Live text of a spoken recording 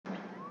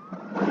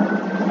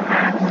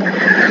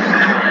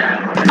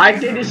I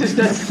think this is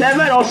the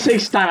 7th or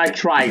 6th time I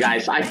try,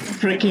 guys. I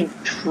freaking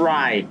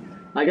try.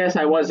 I guess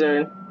I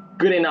wasn't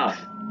good enough.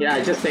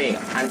 Yeah, just saying.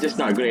 I'm just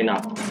not good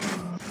enough.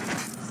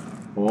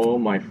 Oh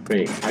my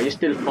freak. Are you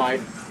still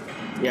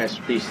 5? Yes,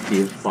 please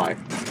still 5.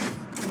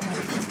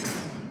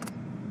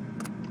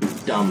 You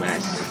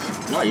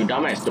dumbass. No, you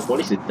dumbass. The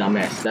police is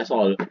dumbass. That's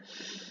all.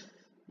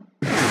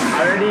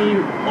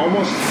 Already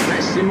almost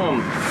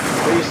maximum.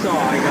 What you saw,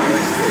 I got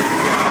arrested.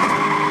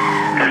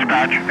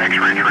 Dispatch,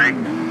 X-ray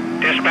 3.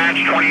 Dispatch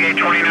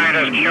 2829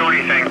 doesn't show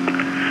anything.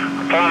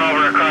 Pulling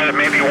over a car that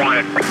may be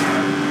wanted.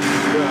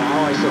 Yeah,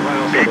 how I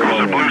survived.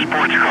 Vehicle's a blue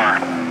sports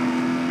car.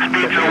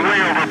 Speeds are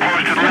way over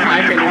posted limits.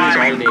 I can do this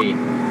all day.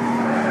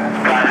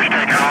 Driver's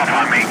taking off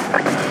on me.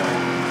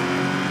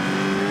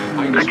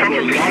 Attention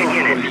pursuit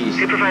units.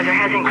 Supervisor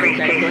has increased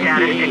case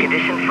status to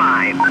condition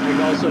 5. And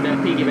also that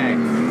piggyback.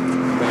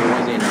 But it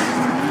wasn't enough.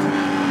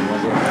 It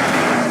wasn't enough.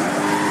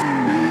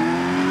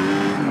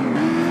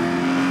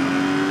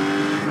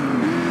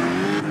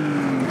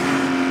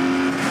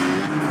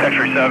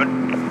 X-ray 7.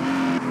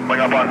 Bring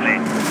up on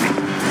scene.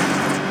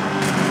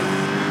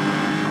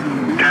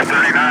 1039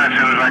 as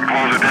soon as I can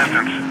close the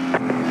distance.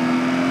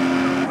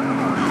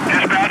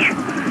 Dispatch,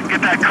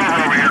 get that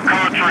cover over here,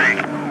 code 3.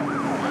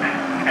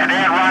 And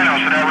add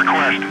Rhinos to that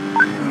request.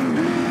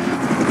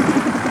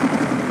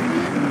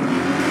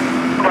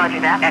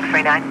 Roger that,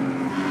 X-ray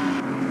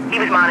 9. He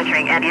was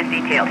monitoring and is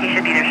detailed. He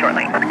should be there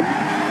shortly. Pull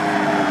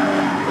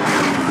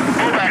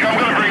back, I'm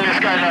gonna bring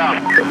this guy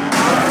down.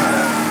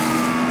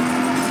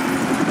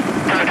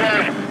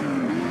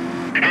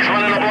 He's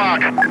running a block.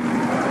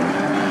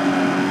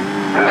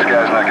 This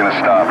guy's not gonna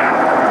stop.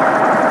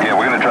 Yeah,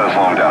 we're gonna try to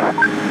slow him down.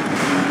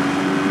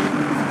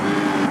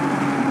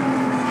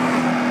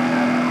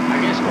 I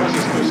guess Cross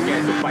is too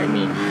scared to fight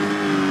me.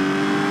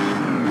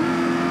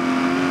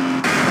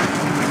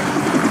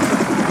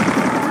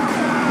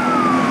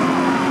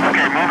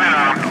 Okay, move in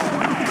on him.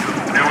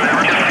 Do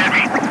whatever, just hit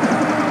me.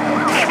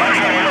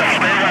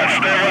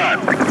 Stay right.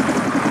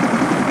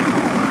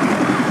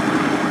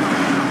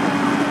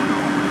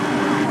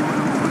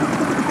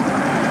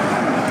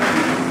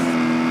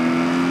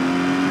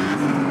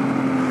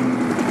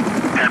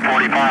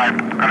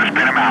 1045, gonna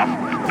spin him out.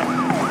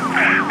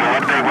 We'll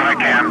update when I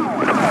can.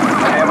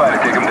 Stand by to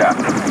kick him down.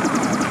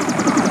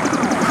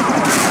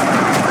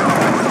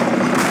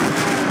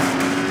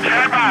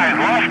 Stand by,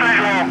 lost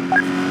visual.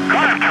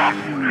 Got him to him.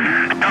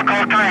 Don't go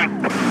 3.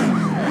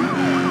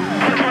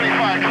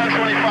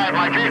 1025,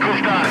 my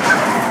vehicle's done.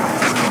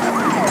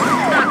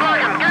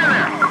 Get in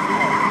there.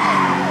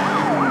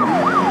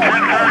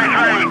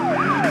 1043,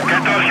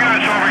 get those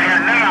units over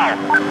here now.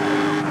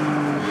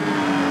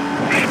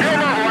 He's still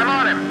mobile, I'm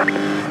on him.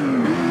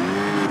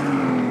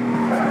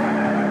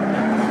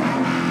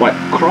 What?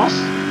 Cross?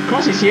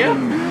 Cross is here?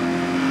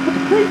 What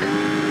the freak?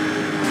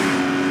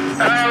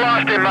 I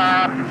lost him,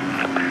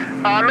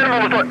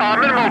 minimal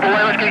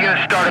delay, let's get you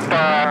started,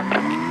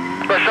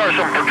 let's start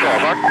some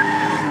patrols, huh?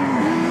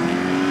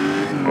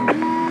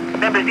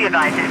 Members be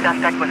advised, this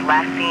suspect was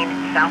last seen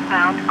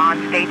southbound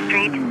on State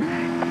Street.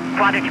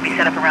 Squadron to be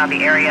set up around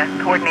the area.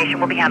 Coordination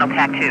will be handled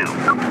TAC 2.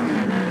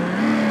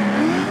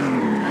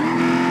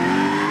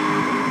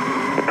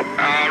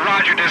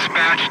 Roger,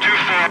 dispatch,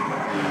 2-4,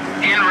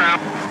 en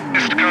route,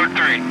 this is code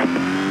 3.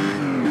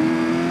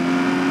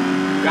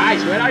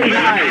 Guys, where are you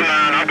guys?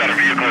 I've got a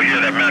vehicle here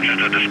that matches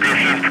the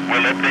description.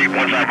 We'll update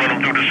once I run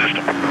them through the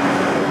system.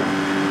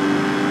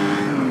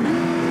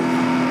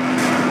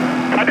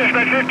 I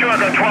dispatch this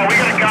 212. We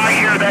got a guy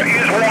here that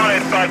is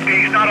wanted, but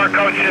he's not our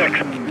code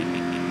 6.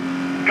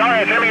 Go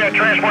ahead, send me a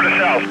transport to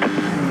south.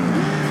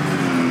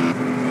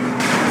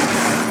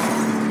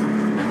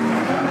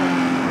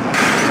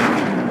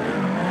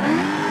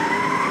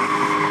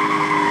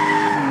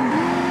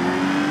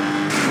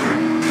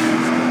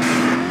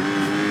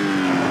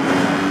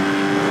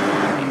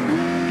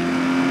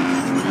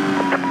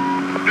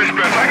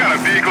 Dispatch, I got a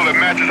vehicle that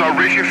matches our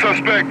racing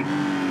suspect.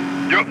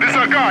 Yo, this is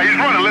our guy. He's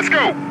running. Let's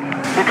go.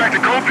 We're back to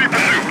code 3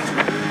 pursuit.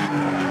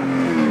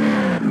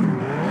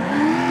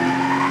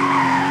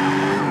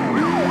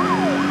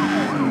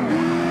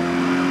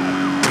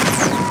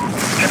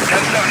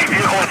 1070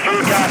 vehicle through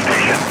the gas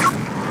station.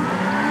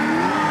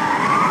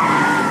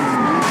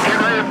 Get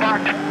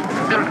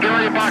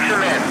ready to box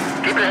him in.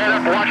 Keep your head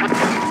up and watch what...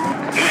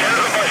 He's headed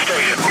to the bus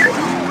station.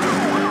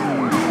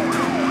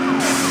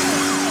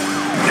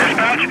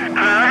 Dispatch,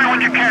 clear everyone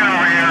you can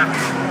over here.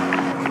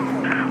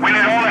 We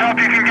need all the help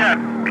you can get.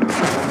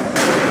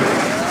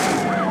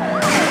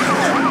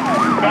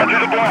 Roger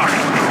the block.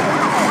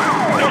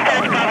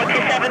 Dispatch Bravo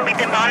 27, we've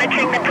been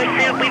monitoring the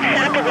pursuit. We've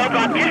set up a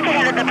roadblock just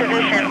ahead of the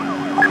position.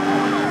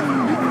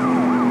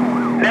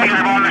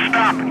 Negative on the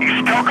stop. He's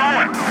still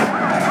going.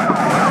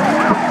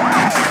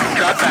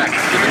 Drop back.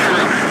 Give me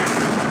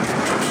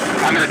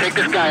 3. I'm gonna take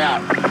this guy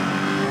out.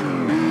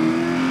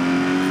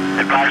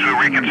 Advise we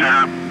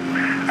reconsider.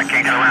 I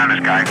can't get around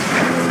this guy.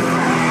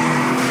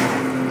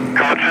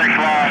 Code 6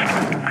 lost.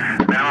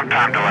 Minimum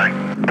time delay.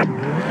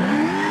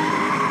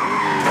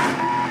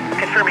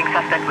 Confirming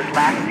suspect was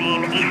last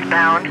seen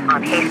eastbound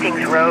on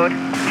Hastings Road.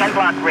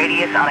 10-block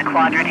radius on a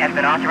quadrant has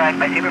been authorized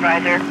by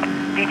supervisor.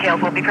 Details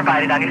will be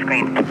provided on your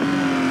screen.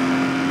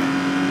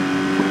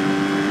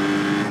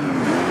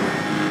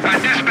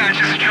 Dispatch,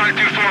 this is Charlie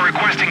 24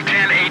 requesting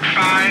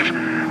 1085.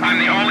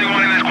 I'm the only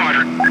one in this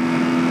quadrant.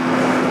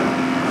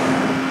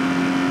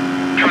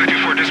 Charlie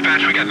 24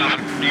 dispatch, we got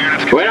nothing.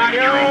 Units where are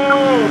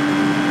you?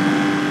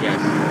 Yes.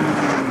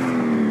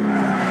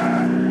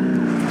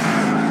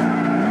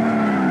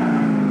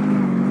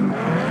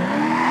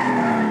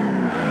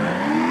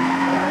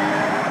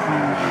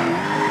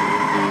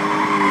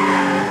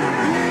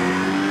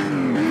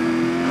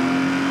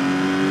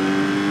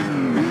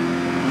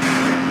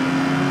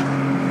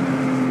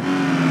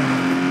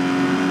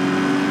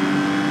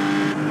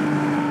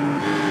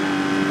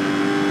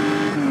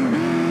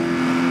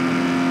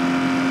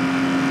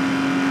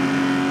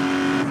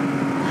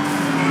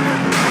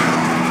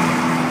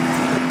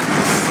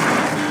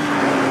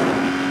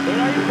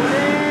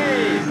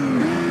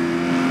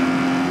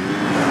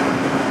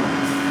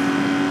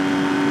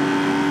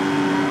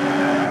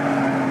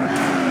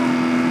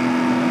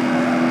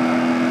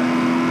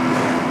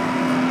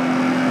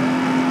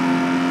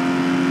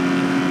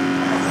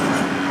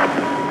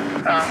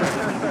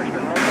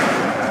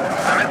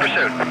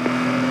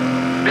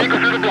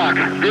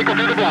 Vehicle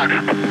through the block.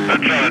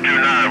 That's Charlie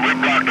 29. We're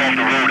blocked off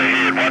the road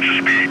ahead. Watch your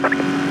speed.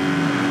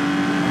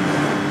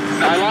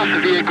 I lost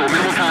the vehicle.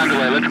 Minimal time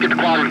delay. Let's get the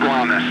quadrant going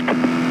on this.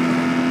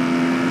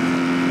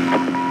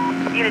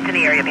 Units in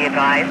the area be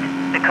advised.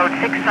 The code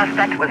 6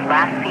 suspect was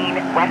last seen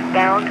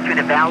westbound through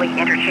the Valley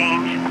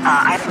interchange.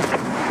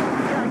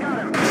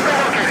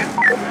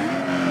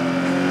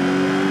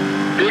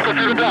 Vehicle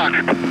through the block.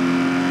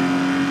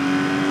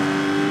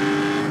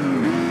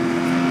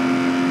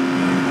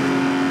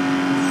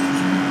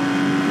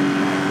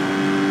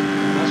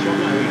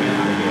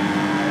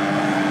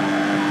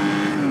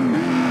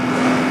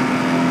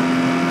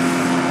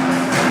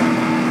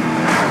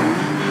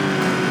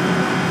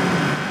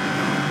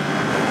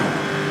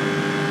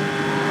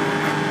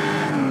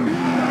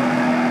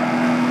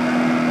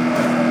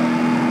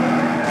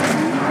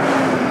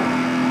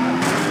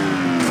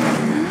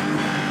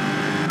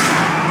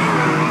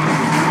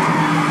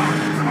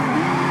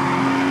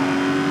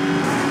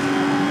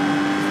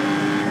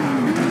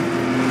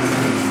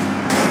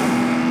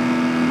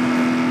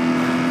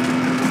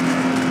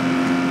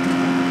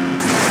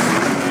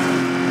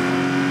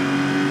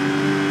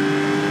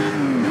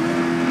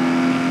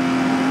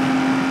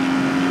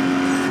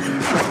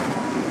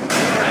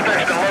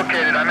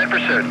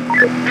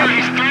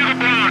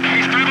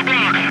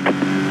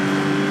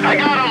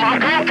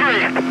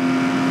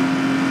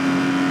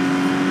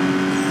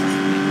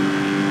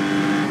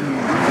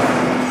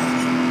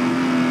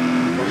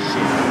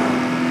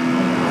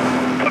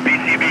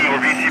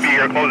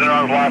 Closing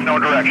on last, no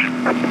direction.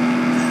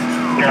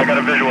 Okay, I got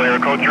a visual here,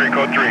 code 3,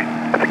 code 3.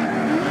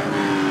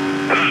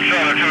 This is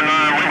Charlie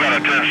 29, we've got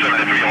a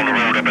 1073 on the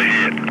road up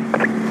ahead.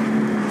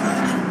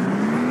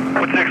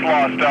 Code 6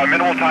 lost,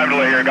 minimal time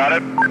delay here, got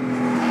it?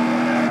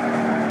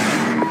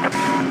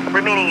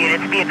 Remaining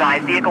units be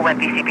advised, vehicle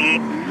went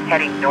BCB,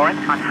 heading north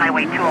on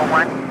Highway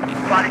 201.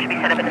 Squad should be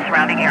set up in the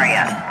surrounding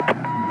area.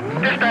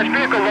 Dispatch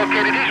vehicle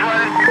located, he's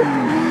running.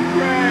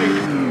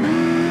 Yay!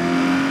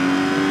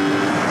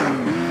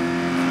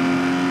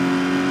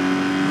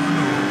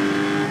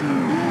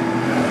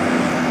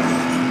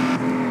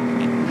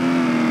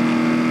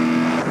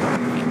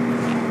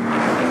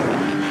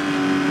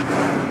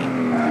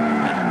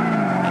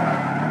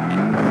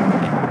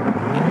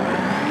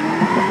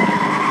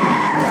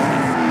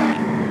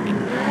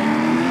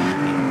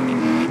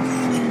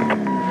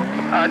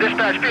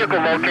 Dispatch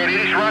vehicle located,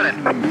 he's running.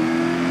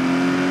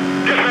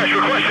 Dispatch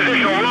request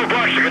additional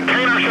roadblocks to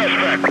contain our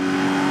suspect.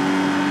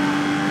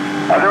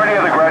 Are there any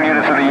other ground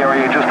units in the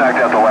area? You just knocked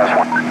out the last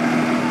one.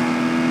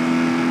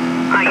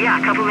 Yeah,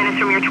 a couple minutes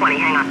from your 20,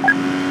 hang on.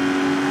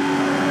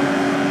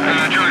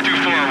 Charlie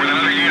 24 with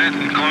another unit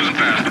and closing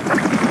fast.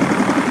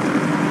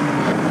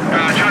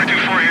 Charlie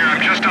 24 here, I'm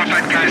just off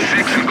that guy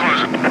 6 and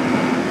closing.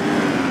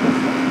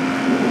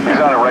 He's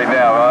on it right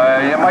now.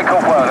 Yeah, my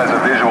co-pilot has a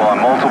visual on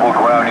multiple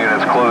ground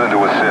units closing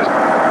to assist.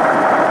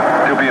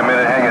 Could be a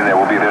minute. Hang in there.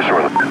 We'll be there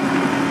shortly.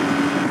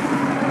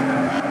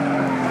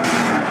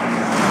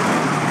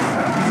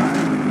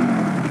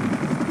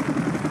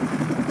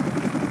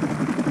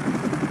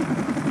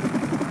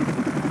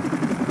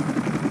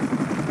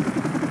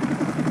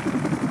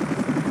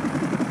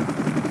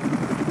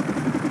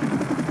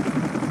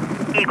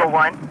 Eagle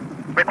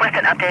 1, request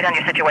an update on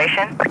your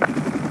situation.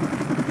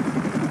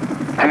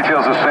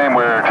 Details the same.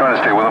 We're trying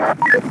to stay with him.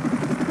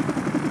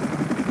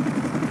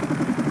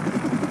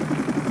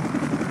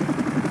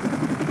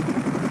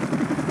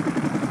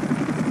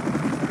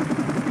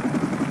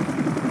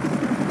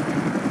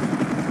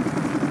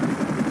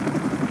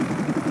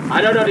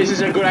 I don't know this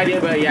is a good idea,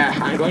 but yeah,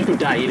 I'm going to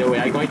die either way.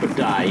 I'm going to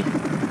die.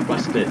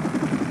 Busted.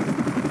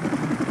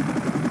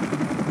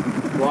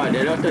 Why?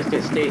 The doctor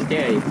stays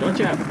there. Don't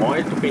you have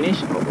oil to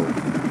finish? Oh.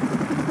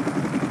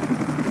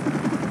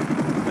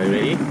 Are you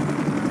ready?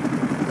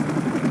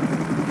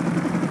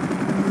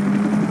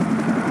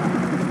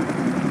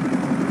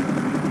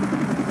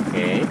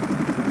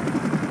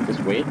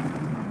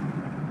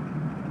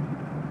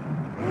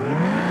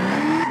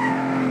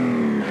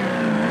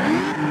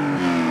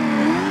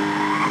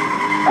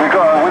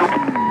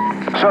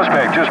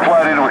 Suspect just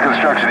flied into a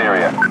construction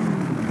area.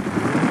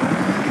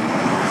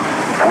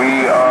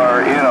 We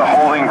are in a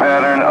holding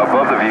pattern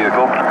above the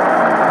vehicle.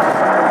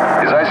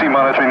 Is IC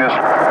monitoring this?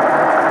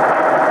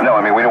 No,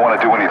 I mean, we don't want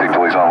to do anything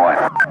till he's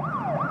online.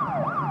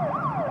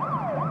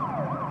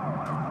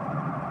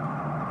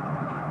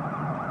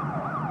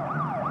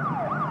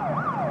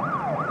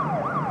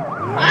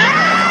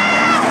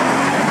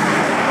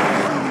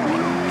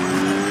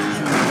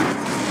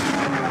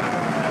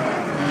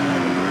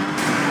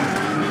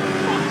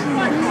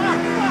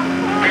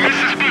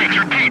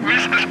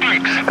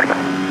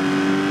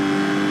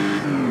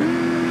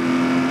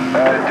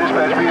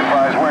 Dispatch, be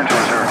advised, we're into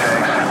reserve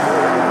tanks,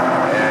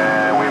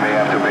 and we may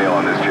have to bail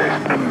on this chase.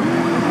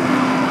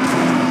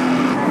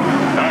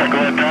 Alright, go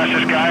ahead, pass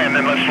this guy, and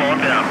then let's slow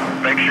him down.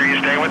 Make sure you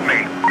stay with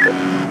me.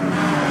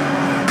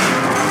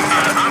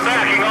 I'm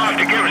backing off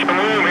to give us some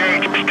room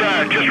here.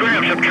 Just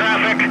ran some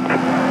traffic.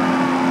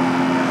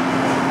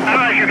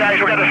 Alright, you guys,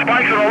 we got the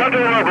spikes on the left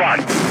of the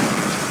roadblock.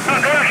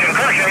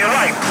 Correction, you're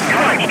right.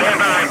 Stand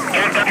by.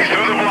 Can't touch you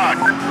through the block.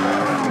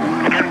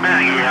 Get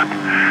back here.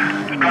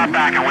 Drop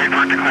back and wait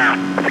for it to clear.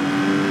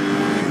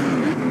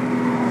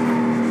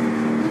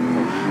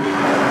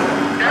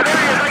 Yeah, there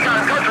he is. I got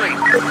him. Go 3.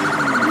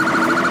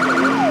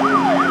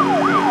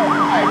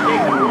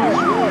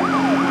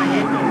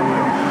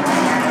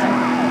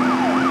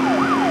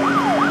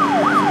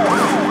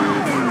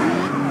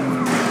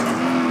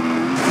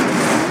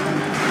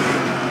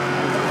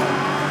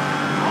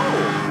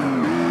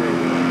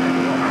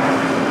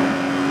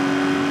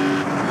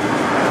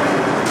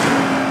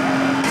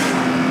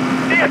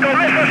 Vehicle,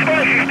 miss the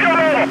spike. He's still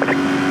over.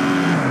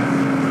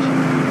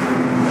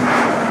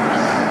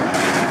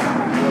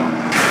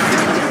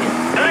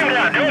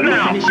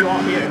 Finish you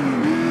off here.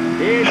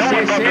 This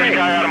is it.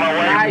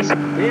 Guys,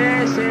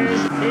 this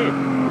is it.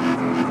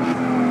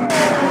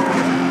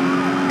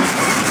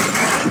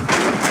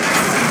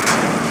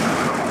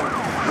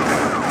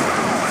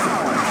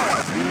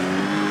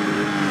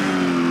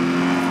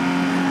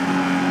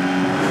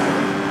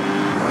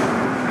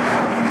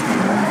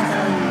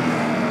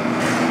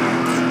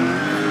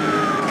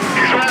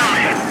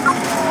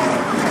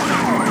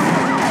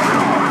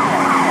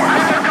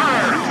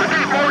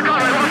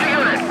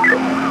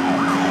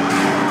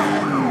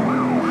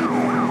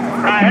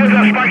 Heads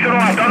up, spikes to the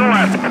left, on the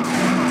left.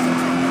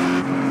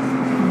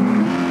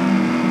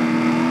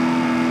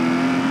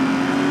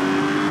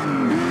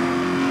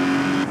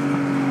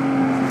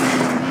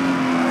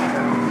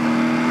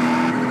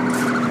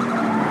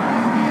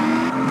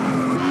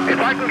 If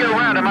I can get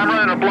around him, I'm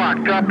running a block.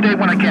 Update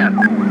when I can.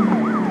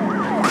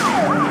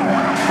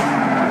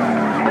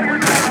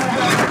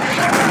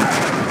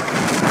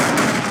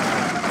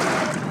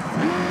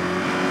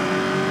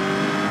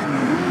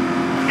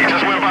 He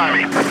just went by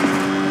me.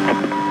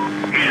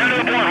 He's into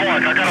the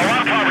boardwalk. I got a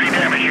lot of property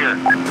damage here.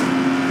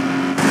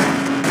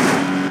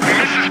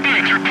 Miss the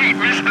spikes. Repeat,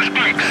 miss the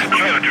spikes.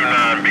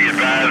 729, be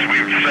advised.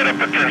 We've set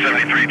up a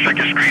 1073. Check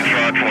your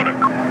screenshots for him.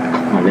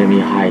 Come on, let me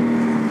hide.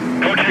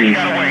 Coach, he's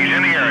got away. He's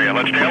in the area.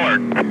 Let's stay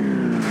alert.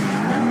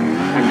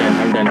 I'm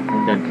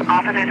done.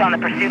 Officers on the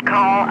pursuit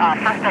call.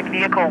 Suspect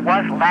vehicle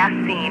was last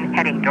seen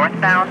heading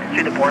northbound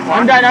through the boardwalk.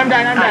 I'm done.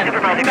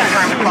 Supervisor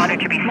confirmed squadron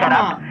to be set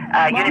up.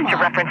 Units to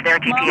reference their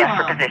GPS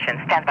for position.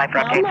 Stand by for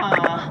updates.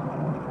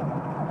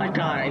 I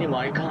can't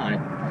anymore, I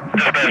can't.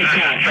 Dispatch, this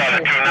is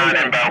Charlie 29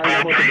 inbound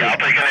code 3. I'll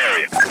take an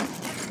area.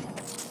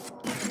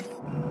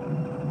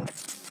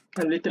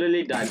 I'm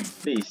literally done.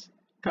 Please,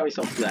 cut me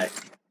some slack.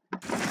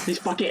 This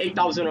fucking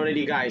 8,000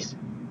 already, guys.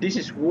 This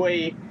is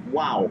way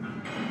wow.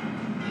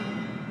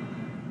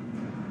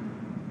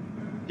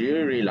 Do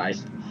you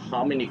realize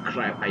how many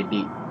crap I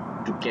did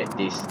to get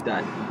this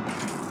done?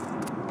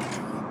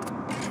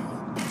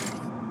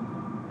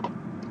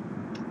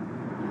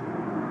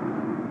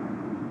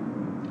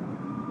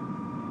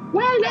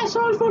 Well, that's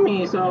all for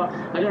me. So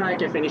I don't know if I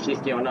can finish this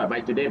game or not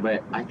by today,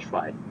 but I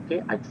tried.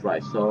 Okay, I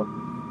tried. So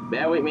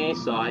bear with me.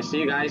 So I see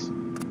you guys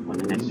on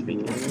the next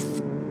video.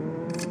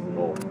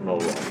 No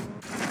wrong.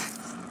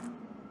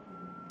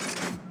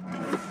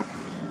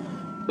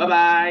 Bye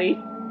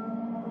bye.